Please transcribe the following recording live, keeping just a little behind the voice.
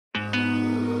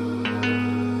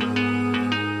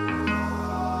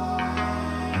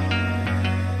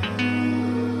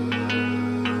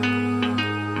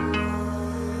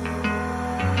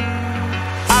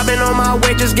been on my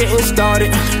way just getting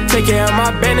started. Take care of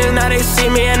my business, now they see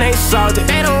me and they salted.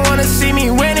 They don't wanna see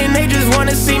me winning, they just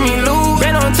wanna see me lose.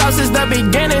 Been on top since the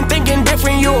beginning, thinking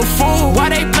different, you a fool. Why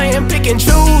they playing pick and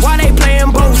choose? Why they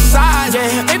playing both sides?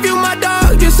 Yeah. If you my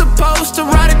dog, you're supposed to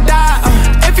ride or die.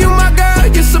 If you my girl,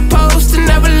 you're supposed to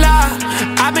never lie.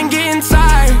 I've been getting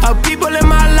tired of people in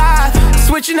my life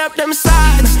switching up them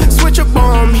sides. Switch up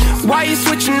on me, why you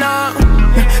switching up?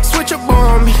 Switch up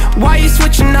on me, why you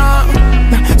switching up?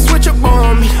 Switch up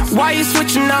on me, why you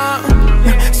switching up?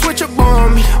 Switch up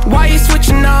on me, why you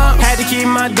switching up? Had to keep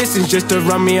my distance just to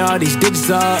run me all these digits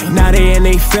up. Now they in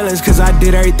they feelings cause I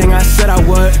did everything I said I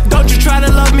would. Don't you try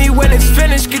to love me when it's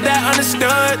finished, get that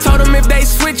understood. Told them if they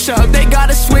switch up, they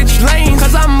gotta switch lanes.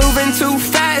 Cause I'm moving too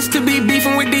fast to be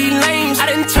beefing with these lames. I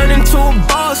didn't turn into a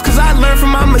boss cause I learned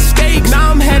from my mistakes.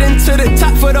 Now I'm heading to the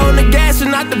top, foot on the gas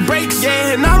and not the brakes.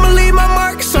 Yeah, and I'ma leave my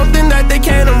mark, something that they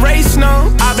can't erase,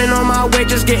 no. I've been on my way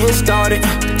just getting started.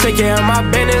 Take care of my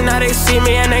business, now they see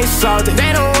me and they salted.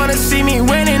 They don't wanna see me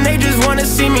winning, they just wanna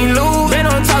see me lose. Been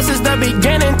on top since the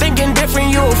beginning, thinking different,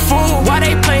 you a fool. Why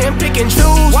they playing pick and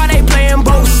choose? Why they playing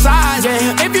both sides?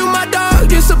 Yeah. If you my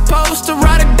dog, you're supposed to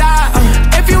ride or die.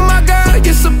 If you my girl,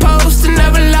 you're supposed to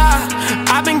never lie.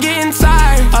 I've been getting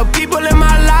tired of people in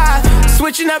my life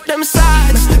switching up them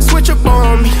sides. Switch up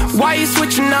on me, why you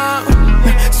switching up?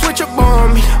 Switch up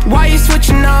on me, why you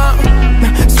switching up?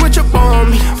 Switch up on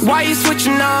me, why you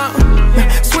switching up?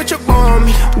 Switch up on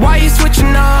me, why you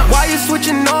switching up? Why you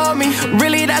switching on me?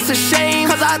 Really that's a shame,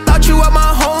 cause I thought you were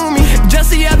my homie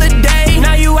just the other day.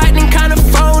 Now you acting kinda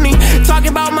phony, talking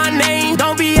about my name.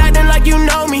 Don't be acting like you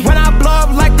know me when I blow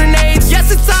up like grenades.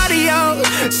 Yes, it's audio,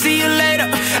 see you later.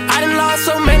 I done lost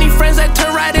so many friends that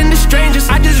turn right into strangers.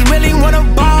 I just really wanna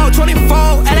ball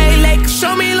 24 LA Lakers.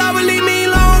 Show me love and leave me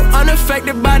alone,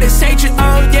 unaffected by this hatred,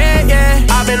 oh yeah, yeah.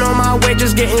 I've been on my way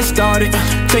just getting started.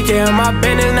 Take care of my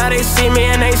business, now they see me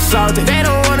and they salted. They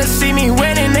don't wanna see me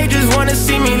winning, they just wanna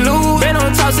see me lose. Been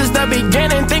on top since the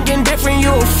beginning, thinking different,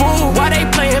 you a fool. Why they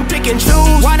playing pick and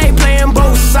choose? Why they playing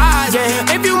both sides?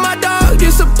 Yeah. If you my dog,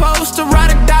 you're supposed to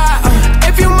ride or die.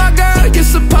 If you my girl,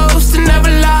 you're supposed to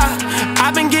never lie.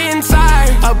 I've been getting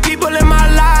tired of people in my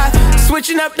life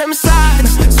switching up them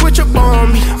sides. Switch up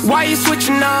on me, why you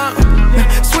switching up?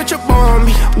 Switch up on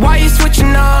me, why you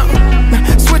switching up?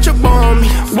 Switch up on me,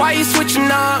 why you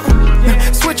switching up?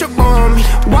 Switch up on me,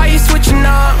 why you switching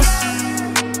up?